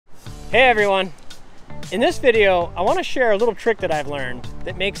Hey everyone! In this video, I want to share a little trick that I've learned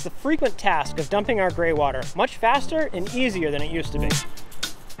that makes the frequent task of dumping our gray water much faster and easier than it used to be.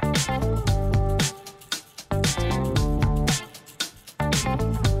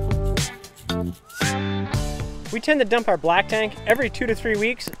 We tend to dump our black tank every 2 to 3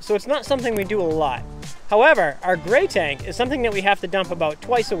 weeks, so it's not something we do a lot. However, our gray tank is something that we have to dump about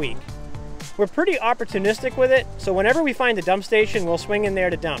twice a week. We're pretty opportunistic with it, so whenever we find a dump station, we'll swing in there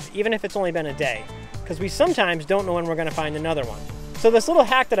to dump, even if it's only been a day, because we sometimes don't know when we're going to find another one. So this little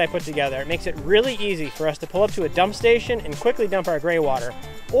hack that I put together makes it really easy for us to pull up to a dump station and quickly dump our gray water,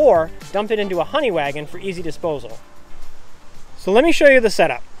 or dump it into a honey wagon for easy disposal. So let me show you the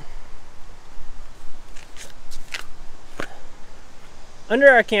setup. Under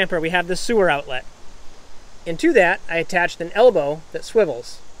our camper, we have this sewer outlet, and to that, I attached an elbow that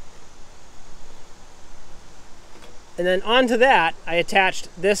swivels. And then onto that, I attached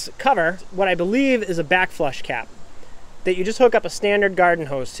this cover, what I believe is a back flush cap, that you just hook up a standard garden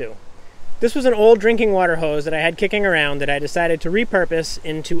hose to. This was an old drinking water hose that I had kicking around that I decided to repurpose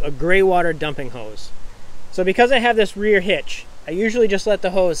into a gray water dumping hose. So because I have this rear hitch, I usually just let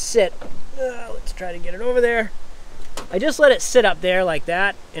the hose sit. Let's try to get it over there. I just let it sit up there like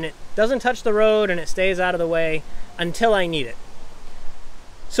that, and it doesn't touch the road and it stays out of the way until I need it.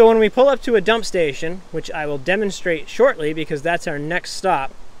 So when we pull up to a dump station, which I will demonstrate shortly because that's our next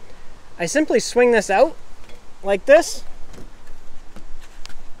stop, I simply swing this out like this.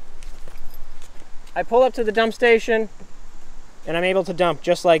 I pull up to the dump station and I'm able to dump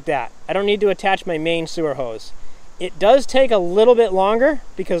just like that. I don't need to attach my main sewer hose. It does take a little bit longer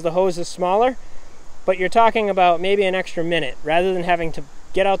because the hose is smaller, but you're talking about maybe an extra minute rather than having to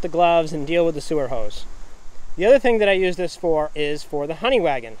get out the gloves and deal with the sewer hose. The other thing that I use this for is for the honey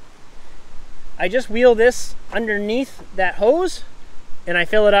wagon. I just wheel this underneath that hose and I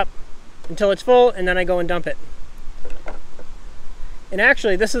fill it up until it's full, and then I go and dump it. And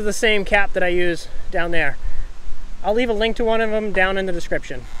actually, this is the same cap that I use down there. I'll leave a link to one of them down in the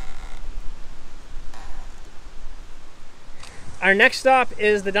description. Our next stop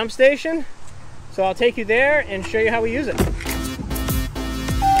is the dump station, so I'll take you there and show you how we use it.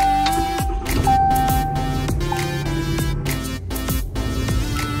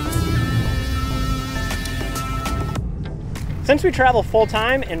 Since we travel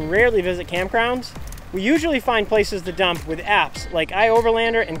full-time and rarely visit campgrounds, we usually find places to dump with apps like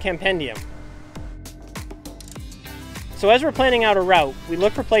iOverlander and Campendium. So as we're planning out a route, we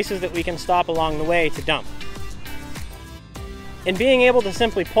look for places that we can stop along the way to dump. And being able to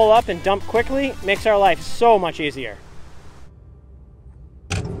simply pull up and dump quickly makes our life so much easier.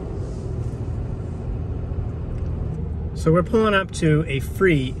 So we're pulling up to a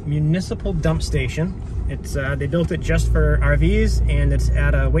free municipal dump station. They built it just for RVs, and it's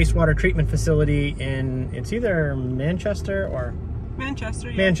at a wastewater treatment facility in, it's either Manchester or... Manchester,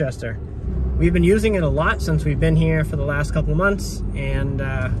 yeah. Manchester. We've been using it a lot since we've been here for the last couple of months, and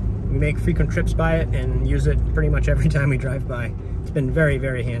we make frequent trips by it and use it pretty much every time we drive by. It's been very,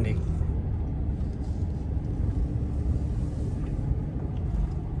 very handy.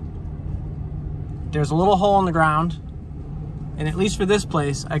 There's a little hole in the ground, and at least for this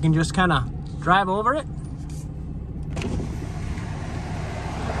place, I can just kind of drive over it.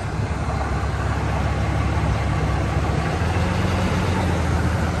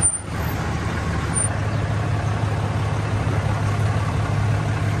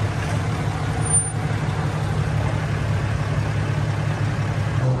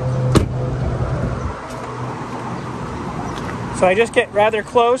 So I just get rather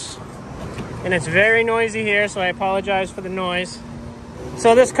close, and it's very noisy here, so I apologize for the noise.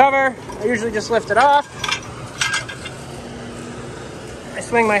 So this cover, I usually just lift it off. I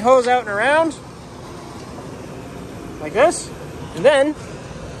swing my hose out and around, like this, and then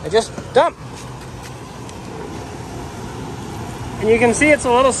I just dump. And you can see it's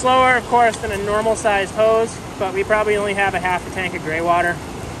a little slower, of course, than a normal sized hose, but we probably only have a half a tank of gray water.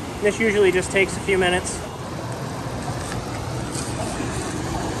 This usually just takes a few minutes.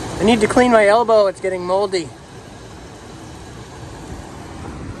 I need to clean my elbow, it's getting moldy.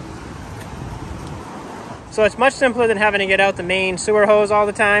 So it's much simpler than having to get out the main sewer hose all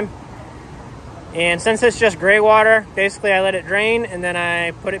the time. And since it's just gray water, basically I let it drain and then I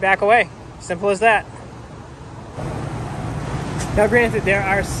put it back away. Simple as that. Now granted, there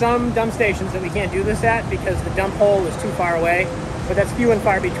are some dump stations that we can't do this at because the dump hole is too far away, but that's few and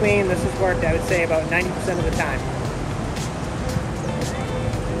far between. This has worked, I would say, about 90% of the time.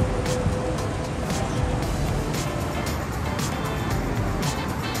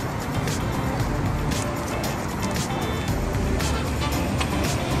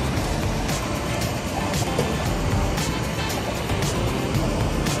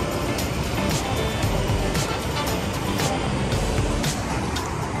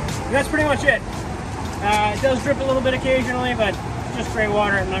 that's pretty much it. It does drip a little bit occasionally, but just gray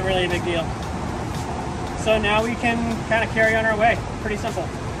water, not really a big deal. So now we can kind of carry on our way. Pretty simple.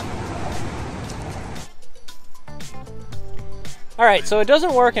 All right, so it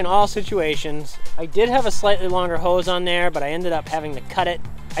doesn't work in all situations. I did have a slightly longer hose on there, but I ended up having to cut it.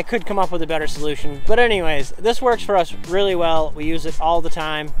 I could come up with a better solution. But anyways, this works for us really well. We use it all the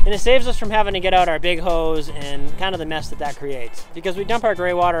time. And it saves us from having to get out our big hose and kind of the mess that that creates, because we dump our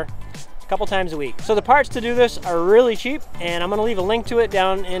gray water a couple times a week. So the parts to do this are really cheap, and I'm gonna leave a link to it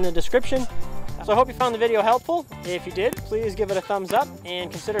down in the description. So I hope you found the video helpful. If you did, please give it a thumbs up and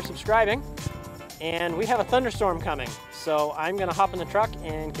consider subscribing. And we have a thunderstorm coming, so I'm gonna hop in the truck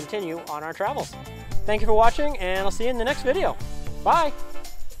and continue on our travels. Thank you for watching, and I'll see you in the next video. Bye.